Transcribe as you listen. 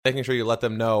making sure you let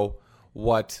them know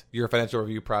what your financial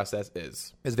review process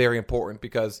is very important,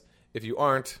 because if you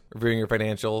aren't reviewing your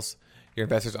financials, your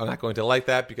investors are not going to like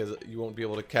that, because you won't be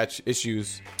able to catch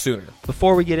issues sooner.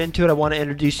 Before we get into it, I want to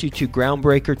introduce you to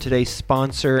Groundbreaker, today's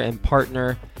sponsor and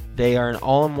partner. They are an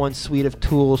all-in-one suite of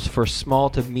tools for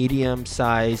small to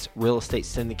medium-sized real estate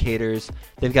syndicators.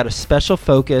 They've got a special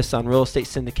focus on real estate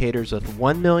syndicators with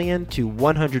 1 million to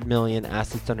 100 million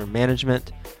assets under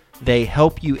management. They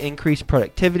help you increase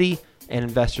productivity and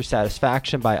investor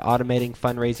satisfaction by automating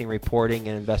fundraising, reporting,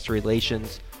 and investor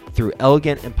relations through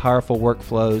elegant and powerful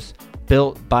workflows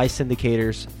built by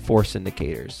syndicators for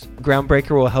syndicators.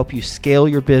 Groundbreaker will help you scale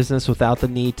your business without the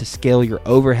need to scale your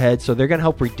overhead. So they're going to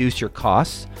help reduce your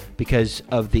costs because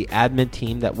of the admin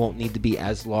team that won't need to be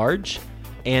as large.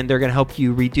 And they're going to help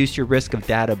you reduce your risk of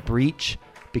data breach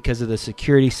because of the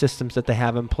security systems that they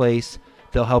have in place.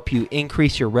 They'll help you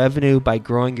increase your revenue by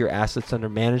growing your assets under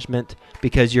management,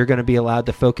 because you're going to be allowed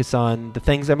to focus on the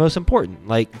things that are most important,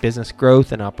 like business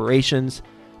growth and operations,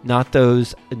 not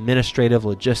those administrative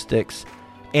logistics.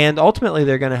 And ultimately,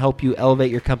 they're going to help you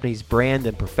elevate your company's brand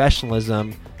and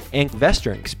professionalism and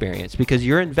investor experience, because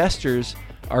your investors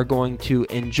are going to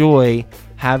enjoy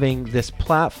having this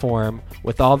platform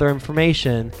with all their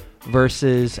information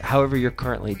versus however you're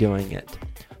currently doing it.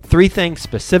 3 things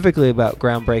specifically about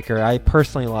Groundbreaker I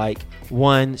personally like.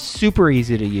 1, super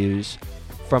easy to use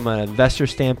from an investor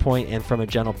standpoint and from a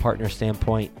general partner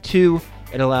standpoint. 2,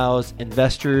 it allows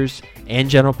investors and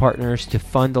general partners to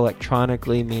fund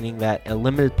electronically, meaning that a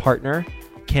limited partner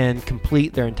can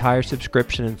complete their entire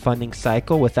subscription and funding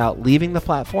cycle without leaving the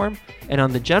platform. And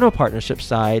on the general partnership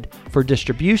side, for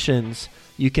distributions,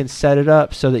 you can set it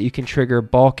up so that you can trigger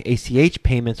bulk ACH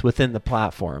payments within the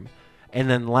platform. And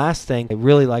then the last thing I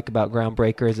really like about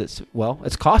Groundbreaker is it's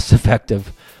cost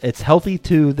effective. It's healthy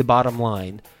to the bottom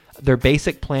line. Their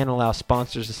basic plan allows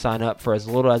sponsors to sign up for as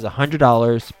little as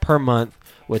 $100 per month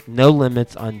with no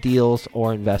limits on deals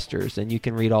or investors. And you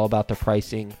can read all about the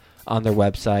pricing on their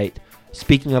website.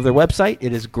 Speaking of their website,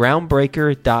 it is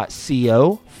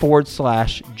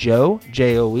groundbreaker.co/Joe,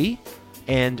 Joe.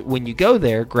 And when you go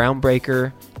there,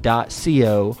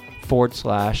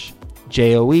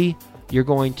 groundbreaker.co/Joe, you're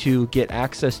going to get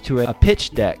access to a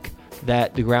pitch deck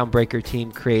that the Groundbreaker team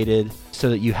created so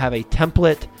that you have a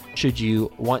template should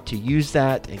you want to use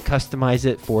that and customize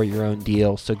it for your own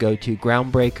deal. So go to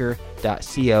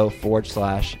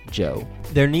groundbreaker.co/Joe.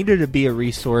 There needed to be a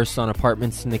resource on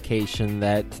apartment syndication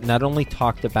that not only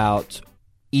talked about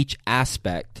each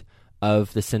aspect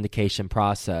of the syndication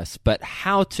process, but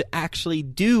how to actually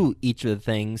do each of the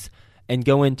things and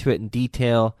go into it in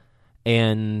detail.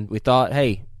 And we thought,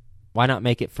 hey, why not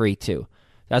make it free too?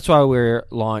 That's why we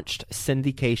launched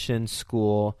Syndication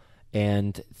School,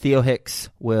 and Theo Hicks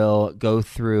will go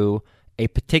through a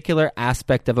particular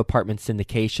aspect of apartment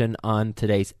syndication on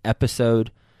today's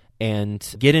episode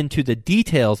and get into the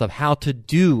details of how to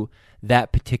do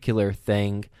that particular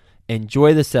thing.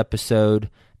 Enjoy this episode,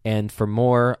 and for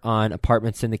more on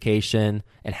apartment syndication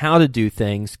and how to do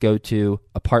things, go to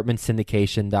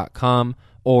apartmentsyndication.com,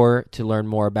 or to learn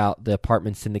more about the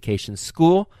Apartment Syndication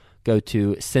School, go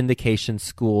to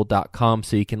syndicationschool.com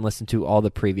so you can listen to all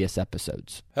the previous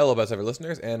episodes. Hello, best ever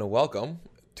listeners, and welcome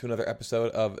to another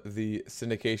episode of the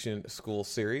Syndication School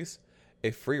series, a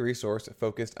free resource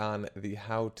focused on the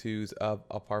how-tos of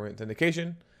apartment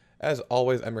syndication. As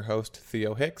always, I'm your host,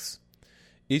 Theo Hicks.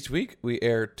 Each week, we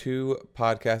air 2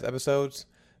 podcast episodes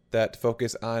that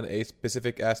focus on a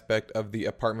specific aspect of the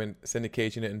apartment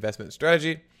syndication investment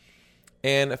strategy.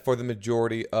 And for the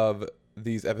majority of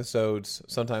these episodes,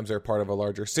 sometimes they're part of a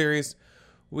larger series,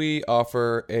 we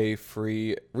offer a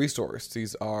free resource.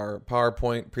 These are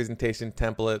PowerPoint presentation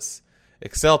templates,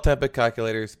 Excel template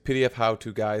calculators, PDF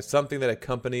how-to guides, something that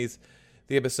accompanies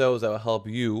the episodes that will help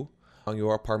you on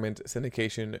your apartment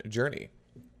syndication journey.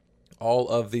 All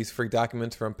of these free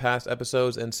documents from past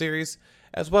episodes and series,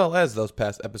 as well as those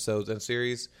past episodes and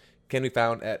series, can be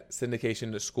found at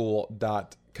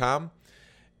syndicationschool.com.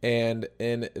 And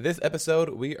in this episode,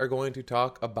 we are going to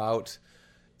talk about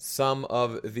some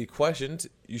of the questions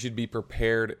you should be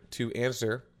prepared to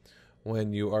answer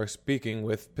when you are speaking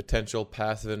with potential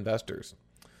passive investors.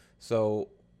 So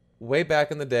way back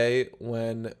in the day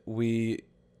when we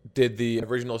did the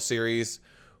original series,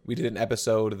 we did an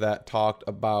episode that talked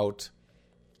about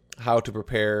how to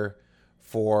prepare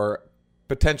for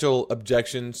potential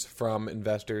objections from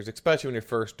investors, especially when you're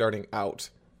first starting out.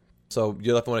 So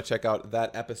you'll definitely want to check out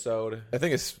that episode. I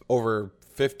think it's over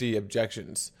 50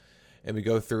 objections, and we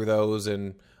go through those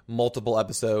in multiple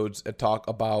episodes and talk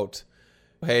about,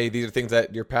 hey, these are things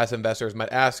that your passive investors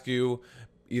might ask you.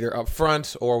 either up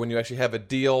front or when you actually have a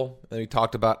deal. And we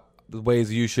talked about the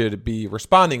ways you should be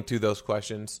responding to those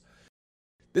questions.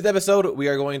 This episode, we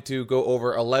are going to go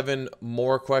over 11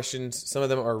 more questions. Some of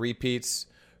them are repeats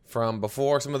from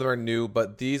before, some of them are new,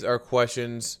 but these are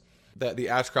questions that the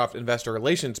Ashcroft investor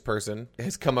relations person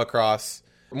has come across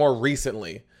more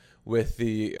recently with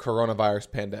the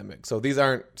coronavirus pandemic. So these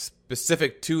aren't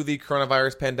specific to the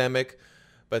coronavirus pandemic,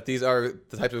 but these are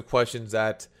the types of questions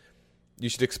that you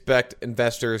should expect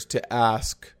investors to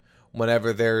ask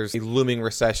whenever there's a looming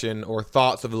recession or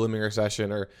thoughts of a looming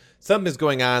recession or something's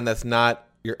going on that's not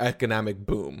your economic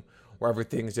boom, where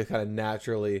everything's just kind of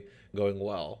naturally going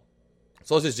well.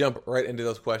 So let's just jump right into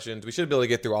those questions. We should be able to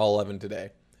get through all 11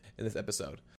 today in this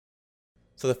episode.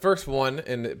 So the first one,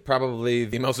 and probably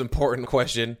the most important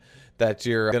question that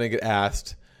you're going to get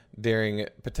asked during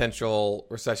potential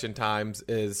recession times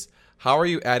is, how are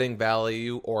you adding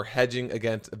value or hedging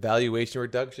against valuation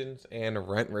reductions and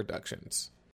rent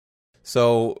reductions?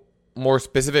 So more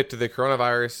specific to the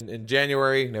coronavirus, in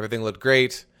January, everything looked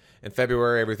great. In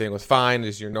February, everything was fine.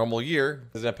 It's your normal year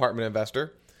as an apartment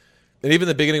investor. And even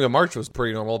the beginning of March was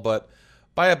pretty normal, but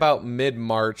by about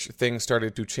mid-March, things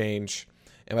started to change.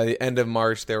 And by the end of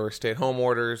March, there were stay-at-home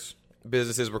orders.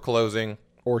 Businesses were closing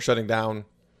or shutting down,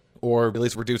 or at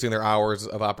least reducing their hours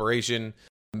of operation.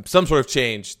 Some sort of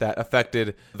change that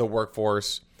affected the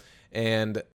workforce.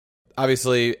 And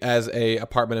obviously, as an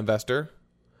apartment investor,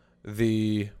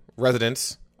 the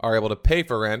residents are able to pay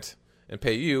for rent and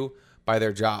pay you by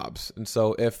their jobs. And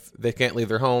so if they can't leave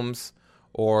their homes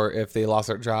or if they lost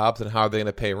their jobs, then how are they going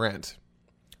to pay rent?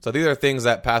 So these are things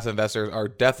that passive investors are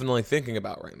definitely thinking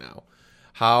about right now.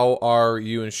 How are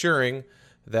you ensuring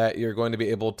that you're going to be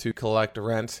able to collect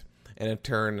rent and in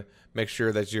turn make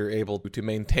sure that you're able to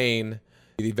maintain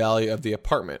the value of the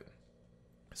apartment?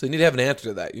 So you need to have an answer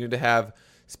to that. You need to have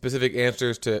specific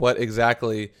answers to what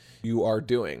exactly you are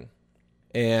doing.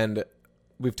 And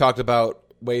we've talked about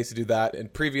ways to do that in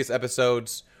previous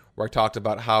episodes where I talked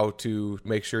about how to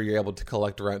make sure you're able to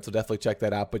collect rent. So definitely check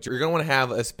that out. But you're going to want to have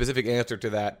a specific answer to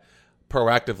that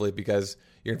proactively because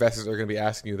your investors are going to be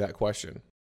asking you that question.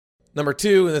 Number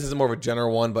two, and this is more of a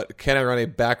general one, but can I run a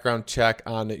background check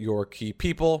on your key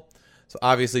people? So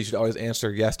obviously you should always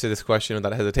answer yes to this question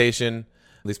without hesitation.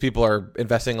 These people are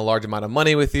investing a large amount of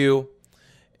money with you,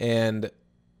 and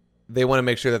they want to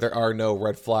make sure that there are no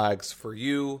red flags for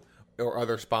you or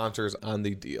other sponsors on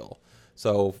the deal.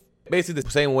 So basically the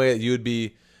same way that you would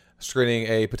be screening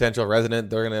a potential resident,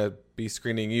 they're going to be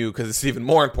screening you because it's even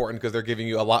more important because they're giving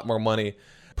you a lot more money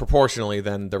proportionally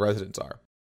than the residents are.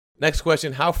 Next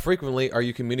question, how frequently are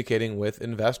you communicating with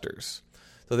investors?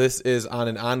 So this is on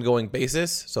an ongoing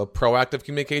basis, so proactive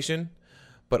communication,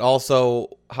 but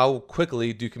also how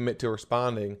quickly do you commit to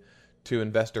responding to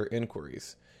investor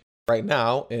inquiries? Right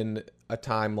now, in a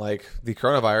time like the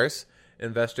coronavirus,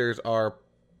 investors are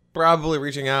probably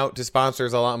reaching out to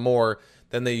sponsors a lot more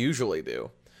than they usually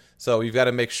do. So you've got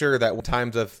to make sure that in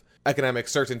times of economic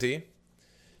certainty,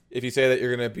 if you say that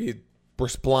you're going to be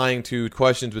replying to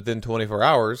questions within 24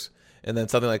 hours, and then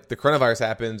something like the coronavirus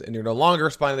happens and you're no longer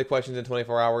responding to questions in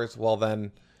 24 hours, well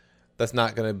then that's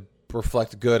not going to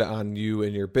reflect good on you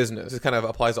and your business. This kind of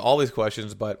applies to all these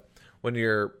questions, but when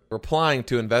you're replying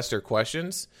to investor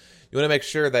questions, you want to make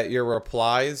sure that your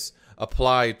replies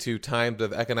apply to times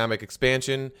of economic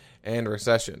expansion and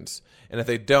recessions. And if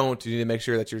they don't, you need to make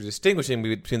sure that you're distinguishing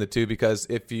between the two, because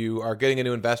if you are getting a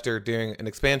new investor during an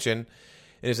expansion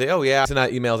and you say, oh yeah, I send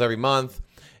out emails every month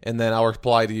and then I'll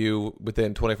reply to you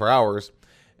within 24 hours,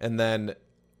 and then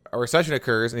a recession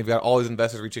occurs and you've got all these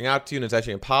investors reaching out to you and it's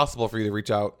actually impossible for you to reach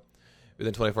out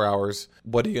within 24 hours,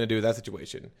 what are you going to do with that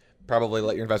situation? Probably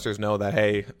let your investors know that,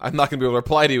 hey, I'm not going to be able to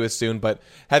reply to you as soon, but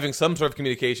having some sort of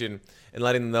communication and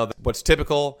letting them know what's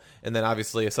typical, and then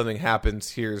obviously if something happens,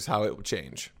 here's how it would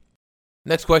change.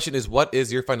 Next question is, what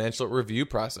is your financial review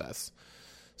process?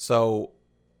 So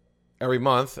every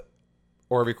month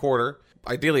or every quarter,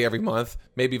 ideally every month,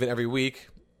 maybe even every week,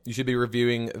 you should be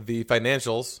reviewing the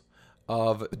financials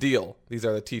of the deal. These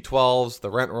are the T12s, the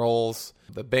rent rolls,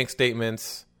 the bank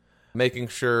statements, making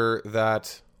sure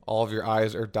that all of your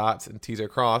I's are dots and T's are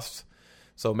crossed.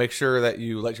 So make sure that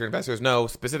you let your investors know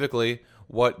specifically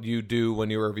what you do when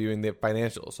you're reviewing the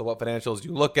financials. So what financials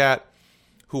you look at,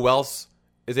 who else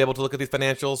is able to look at these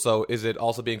financials. So is it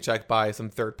also being checked by some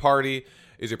third party?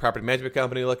 Is your property management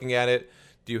company looking at it?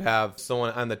 Do you have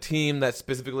someone on the team that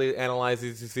specifically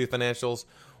analyzes these financials?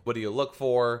 What do you look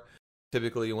for?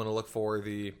 Typically, you want to look for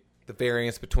the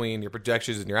variance between your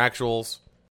projections and your actuals.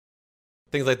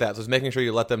 Things like that. So it's making sure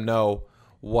you let them know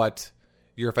what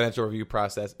your financial review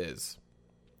process is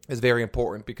very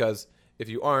important, because if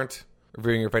you aren't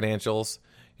reviewing your financials,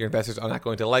 Your investors are not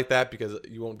going to like that because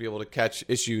you won't be able to catch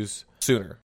issues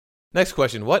sooner. Next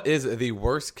question, what is the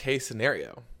worst case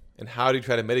scenario and how do you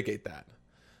try to mitigate that?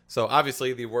 So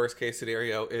obviously the worst case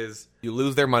scenario is you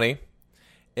lose their money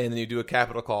and then you do a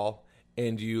capital call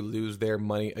and you lose their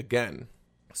money again.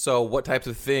 So what types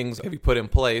of things have you put in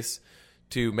place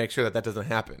to make sure that that doesn't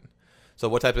happen? So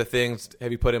what types of things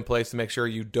have you put in place to make sure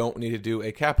you don't need to do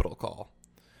a capital call?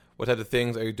 What types of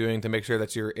things are you doing to make sure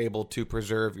that you're able to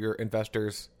preserve your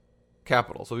investors'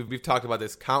 capital? So we've talked about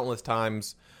this countless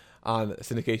times on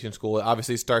Syndication School. It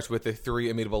obviously starts with the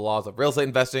 3 immutable laws of real estate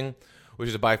investing, which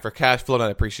is to buy for cash flow, not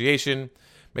appreciation.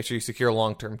 Make sure you secure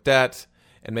long-term debt,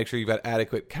 and make sure you've got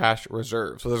adequate cash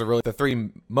reserves. So those are really the 3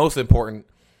 most important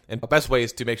and best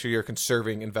ways to make sure you're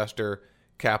conserving investor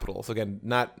capital. So again,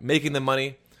 not making them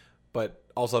money, but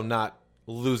also not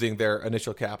losing their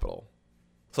initial capital.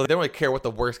 So they don't really care what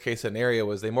the worst case scenario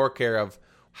is. They more care of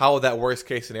how would that worst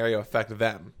case scenario affect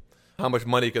them. How much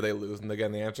money could they lose? And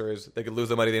again, the answer is they could lose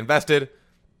the money they invested.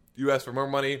 You ask for more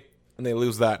money, and they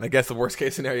lose that. And I guess the worst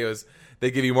case scenario is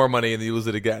they give you more money and you lose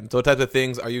it again. So what types of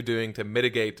things are you doing to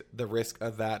mitigate the risk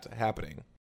of that happening?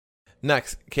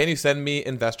 Next, can you send me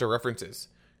investor references,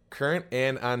 current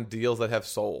and on deals that have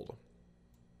sold?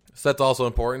 So that's also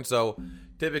important. So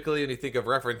typically when you think of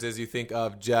references, you think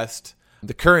of just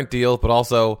the current deal, but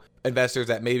also investors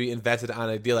that maybe invested on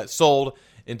a deal that sold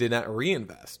and did not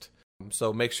reinvest.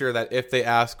 So make sure that if they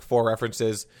ask for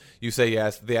references, you say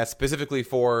yes. If they ask specifically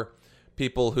for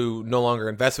people who no longer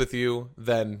invest with you,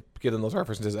 then give them those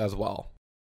references as well.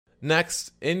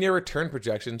 Next, in your return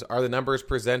projections, are the numbers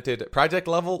presented project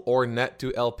level or net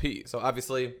to LP? So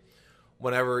obviously,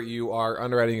 whenever you are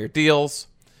underwriting your deals,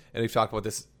 and we've talked about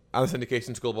this on the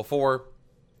Syndication School before,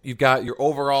 you've got your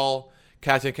overall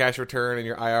cash and cash return and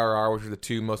your IRR, which are the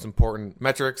 2 most important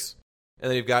metrics. And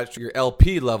then you've got your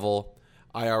LP level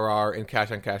IRR and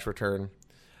cash on cash return.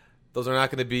 Those are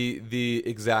not going to be the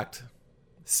exact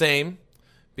same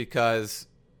because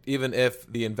even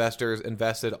if the investors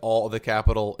invested all of the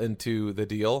capital into the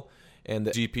deal and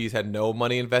the GPs had no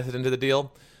money invested into the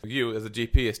deal, you as a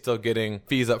GP is still getting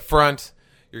fees up front.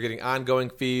 You're getting ongoing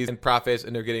fees and profits,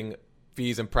 and they're getting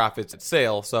fees and profits at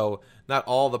sale. So not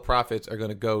all the profits are going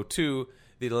to go to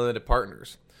the limited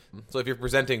partners. So if you're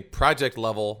presenting project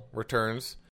level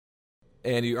returns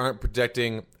and you aren't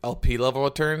projecting LP level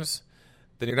returns,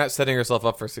 then you're not setting yourself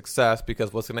up for success,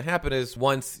 because what's going to happen is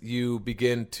once you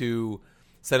begin to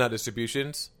send out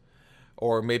distributions,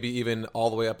 or maybe even all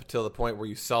the way up until the point where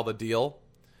you sell the deal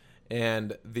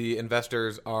and the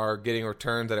investors are getting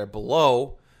returns that are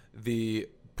below the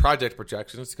project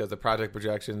projections, because the project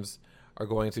projections are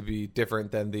going to be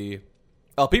different than the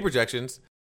LP projections,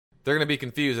 they're going to be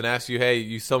confused and ask you, hey,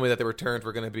 you told me that the returns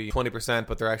were going to be 20%,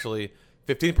 but they're actually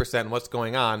 15%. What's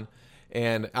going on?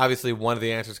 And obviously one of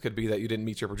the answers could be that you didn't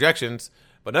meet your projections,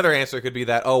 but another answer could be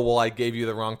that, oh, well, I gave you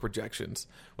the wrong projections,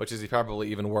 which is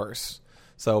probably even worse.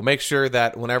 So make sure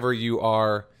that whenever you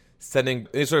are sending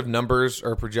any sort of numbers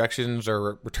or projections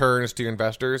or returns to your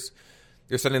investors,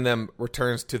 you're sending them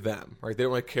returns to them, right? They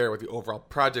don't really care what the overall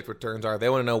project returns are. They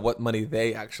want to know what money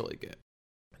they actually get.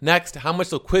 Next, how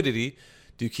much liquidity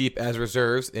do you keep as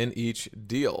reserves in each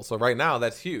deal? So right now,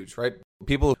 that's huge, right?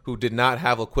 People who did not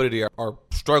have liquidity are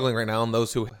struggling right now, and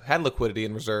those who had liquidity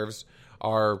and reserves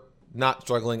are not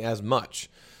struggling as much.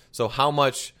 So how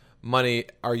much money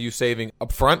are you saving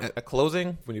upfront at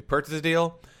closing when you purchase a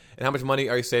deal, and how much money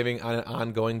are you saving on an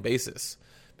ongoing basis?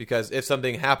 Because if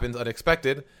something happens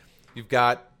unexpected, you've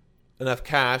got enough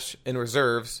cash in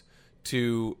reserves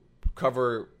to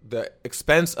cover the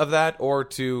expense of that, or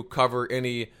to cover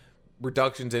any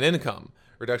reductions in income,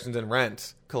 reductions in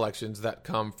rent collections that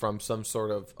come from some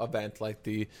sort of event like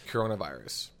the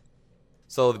coronavirus.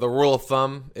 So the rule of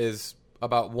thumb is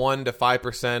about 1 to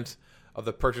 5% of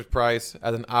the purchase price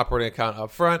as an operating account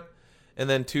up front, and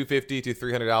then $250 to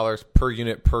 $300 per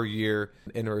unit per year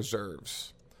in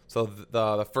reserves. So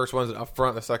the first one's up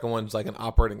front, the second one's like an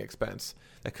operating expense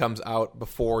that comes out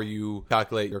before you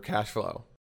calculate your cash flow.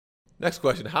 Next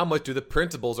question, how much do the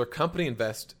principals or company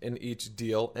invest in each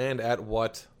deal, and at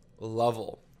what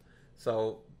level?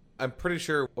 So I'm pretty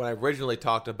sure when I originally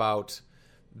talked about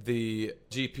the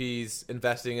GPs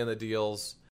investing in the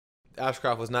deals,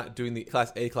 Ashcroft was not doing the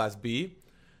Class A, Class B.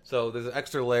 So there's an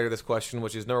extra layer to this question,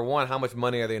 which is number 1, how much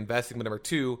money are they investing? But number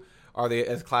 2, are they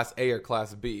as Class A or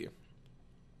Class B?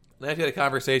 And I actually had a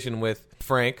conversation with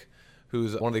Frank,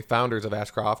 who's one of the founders of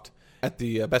Ashcroft, at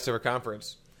the Best Ever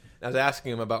Conference. I was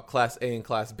asking him about Class A and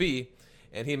Class B,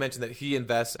 and he mentioned that he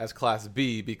invests as Class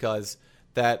B because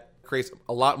that creates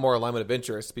a lot more alignment of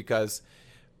interest, because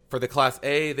for the Class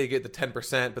A, they get the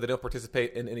 10%, but they don't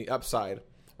participate in any upside.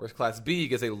 whereas Class B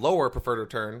gets a lower preferred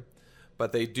return,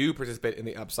 but they do participate in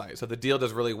the upside. So if the deal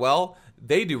does really well,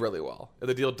 they do really well. If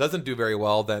the deal doesn't do very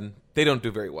well, then they don't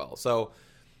do very well. So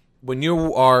when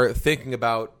you are thinking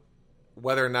about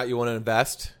whether or not you want to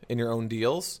invest in your own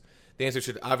deals, the answer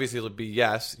should obviously be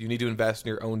yes. You need to invest in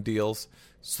your own deals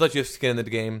so that you have skin in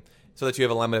the game, so that you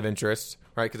have a limit of interest,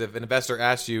 right? Because if an investor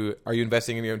asks you, are you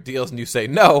investing in your own deals, and you say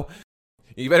no,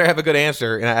 you better have a good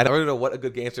answer. And I don't know what a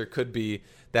good answer could be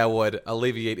that would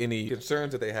alleviate any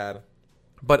concerns that they had.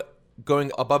 But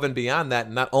going above and beyond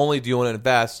that, not only do you want to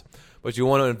invest, but you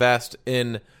want to invest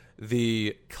in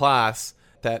the class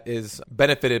that is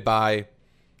benefited by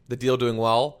the deal doing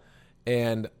well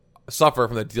and suffer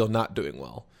from the deal not doing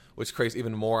well, which creates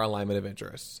even more alignment of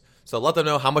interests. So let them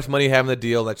know how much money you have in the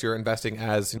deal that you're investing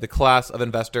as the class of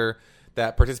investor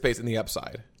that participates in the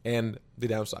upside and the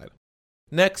downside.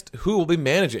 Next, who will be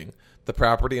managing the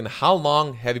property and how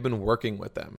long have you been working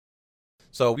with them?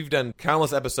 So we've done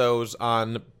countless episodes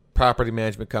on property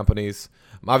management companies.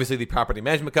 Obviously, the property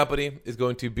management company is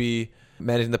going to be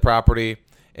managing the property.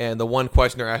 And the one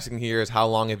question they're asking here is how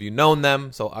long have you known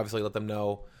them? So obviously let them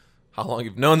know how long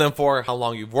you've known them for, how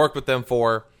long you've worked with them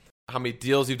for, how many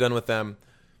deals you've done with them.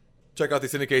 Check out the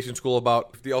Syndication School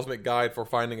about the ultimate guide for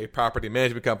finding a property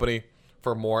management company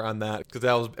for more on that. Because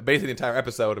that was basically the entire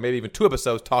episode, or maybe even 2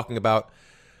 episodes, talking about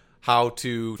how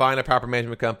to find a property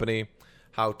management company,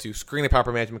 how to screen a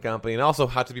property management company, and also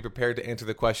how to be prepared to answer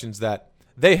the questions that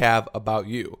they have about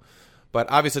you. But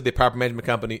obviously the property management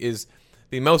company is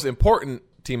the most important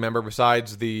team member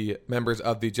besides the members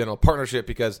of the general partnership,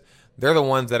 because they're the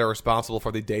ones that are responsible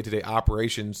for the day-to-day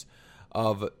operations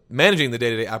of managing the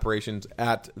day-to-day operations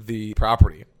at the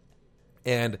property.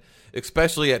 And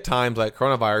especially at times like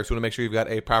coronavirus, you want to make sure you've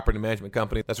got a property management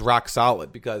company that's rock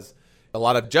solid, because a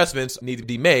lot of adjustments need to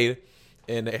be made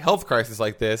in a health crisis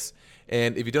like this.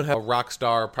 And if you don't have a rock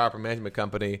star property management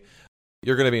company,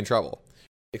 you're going to be in trouble,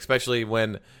 especially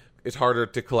when it's harder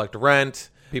to collect rent.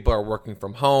 People are working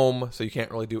from home, so you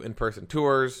can't really do in-person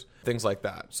tours, things like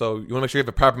that. So you want to make sure you have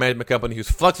a property management company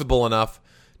who's flexible enough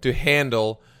to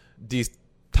handle these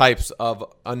types of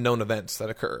unknown events that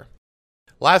occur.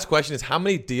 Last question is, how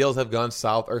many deals have gone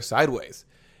south or sideways?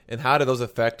 And how do those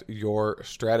affect your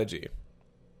strategy?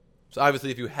 So obviously,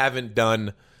 if you haven't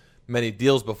done many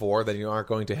deals before, then you aren't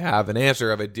going to have an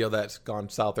answer of a deal that's gone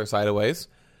south or sideways.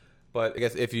 But I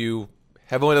guess if you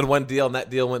have only done one deal and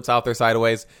that deal went south or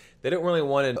sideways, they don't really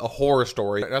want a horror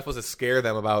story. They're not supposed to scare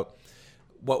them about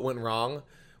what went wrong.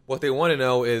 What they want to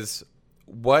know is,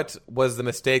 what was the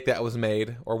mistake that was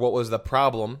made, or what was the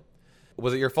problem?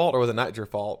 Was it your fault or was it not your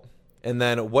fault? And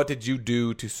then what did you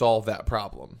do to solve that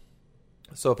problem?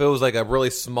 So if it was like a really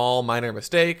small minor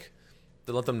mistake,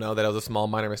 then let them know that it was a small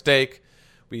minor mistake.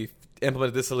 We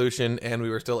implemented this solution and we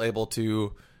were still able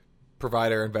to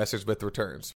provide our investors with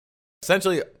returns.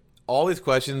 Essentially, all these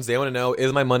questions, they want to know,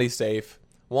 is my money safe?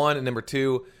 1, and number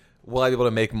 2, will I be able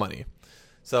to make money?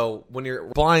 So when you're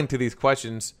applying to these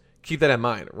questions, keep that in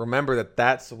mind. Remember that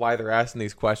that's why they're asking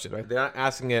these questions, right? They're not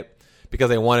asking it because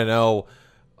they want to know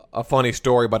a funny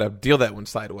story about a deal that went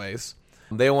sideways.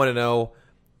 They want to know,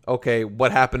 okay,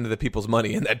 what happened to the people's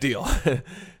money in that deal?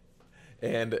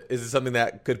 And is it something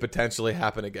that could potentially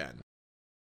happen again?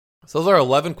 So those are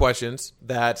 11 questions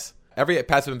that every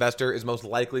passive investor is most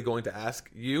likely going to ask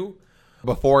you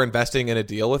before investing in a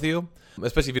deal with you,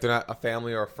 especially if they're not a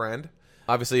family or a friend.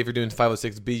 Obviously, if you're doing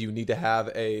 506B, you need to have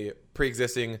a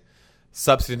pre-existing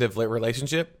substantive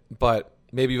relationship, but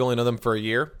maybe you only know them for a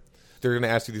year. They're going to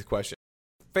ask you these questions.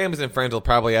 Families and friends will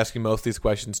probably ask you most of these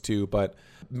questions too, but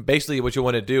basically what you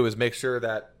want to do is make sure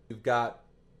that you've got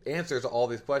answers to all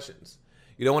these questions.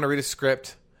 You don't want to read a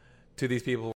script to these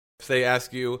people. If they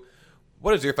ask you,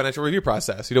 what is your financial review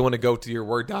process? You don't want to go to your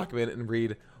Word document and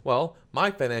read, well,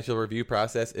 my financial review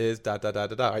process is ... You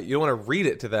don't want to read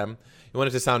it to them. You want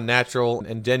it to sound natural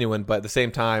and genuine, but at the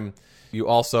same time, you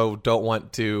also don't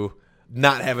want to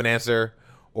not have an answer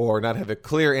or not have a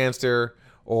clear answer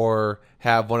or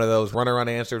have one of those runaround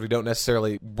answers. We don't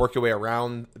necessarily work your way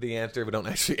around the answer. We don't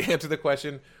actually answer the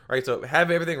question, right? So have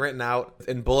everything written out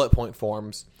in bullet point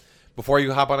forms before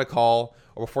you hop on a call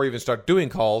or before you even start doing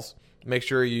calls. Make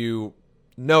sure you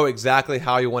know exactly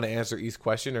how you want to answer each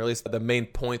question, or at least the main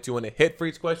points you want to hit for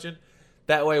each question.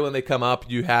 That way, when they come up,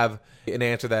 you have an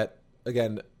answer that,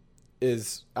 again,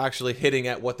 is actually hitting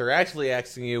at what they're actually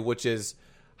asking you, which is,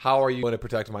 how are you going to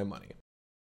protect my money?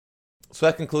 So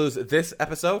that concludes this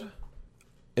episode.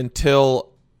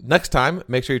 Until next time,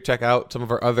 make sure you check out some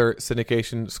of our other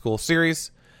Syndication School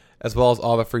series, as well as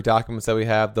all the free documents that we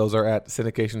have. Those are at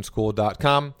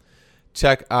syndicationschool.com.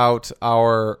 Check out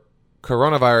our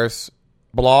coronavirus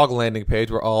blog landing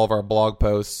page where all of our blog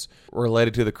posts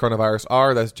related to the coronavirus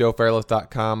are. That's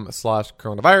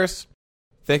joefairless.com/coronavirus.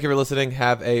 Thank you for listening.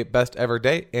 Have a best ever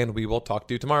day, and we will talk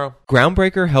to you tomorrow.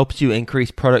 Groundbreaker helps you increase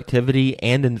productivity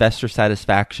and investor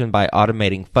satisfaction by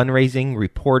automating fundraising,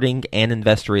 reporting, and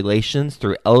investor relations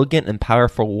through elegant and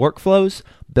powerful workflows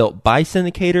built by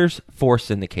syndicators for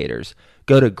syndicators.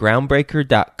 Go to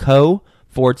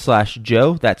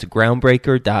groundbreaker.co/Joe. That's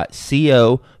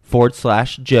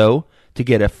groundbreaker.co/Joe to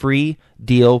get a free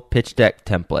deal pitch deck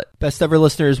template. Best ever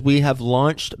listeners, we have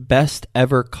launched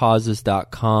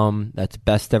bestevercauses.com. That's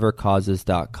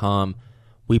bestevercauses.com.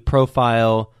 We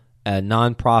profile a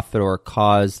nonprofit or a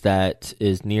cause that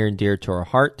is near and dear to our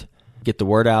heart, get the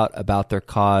word out about their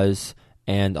cause,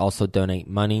 and also donate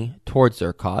money towards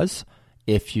their cause.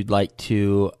 If you'd like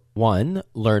to,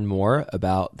 learn more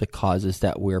about the causes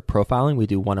that we're profiling, we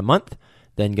do one a month,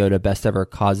 then go to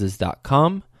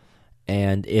bestevercauses.com.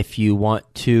 And if you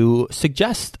want to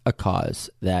suggest a cause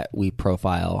that we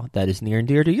profile that is near and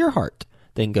dear to your heart,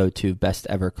 then go to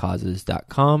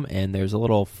bestevercauses.com, and there's a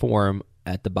little form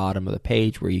at the bottom of the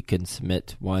page where you can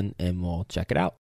submit one, and we'll check it out.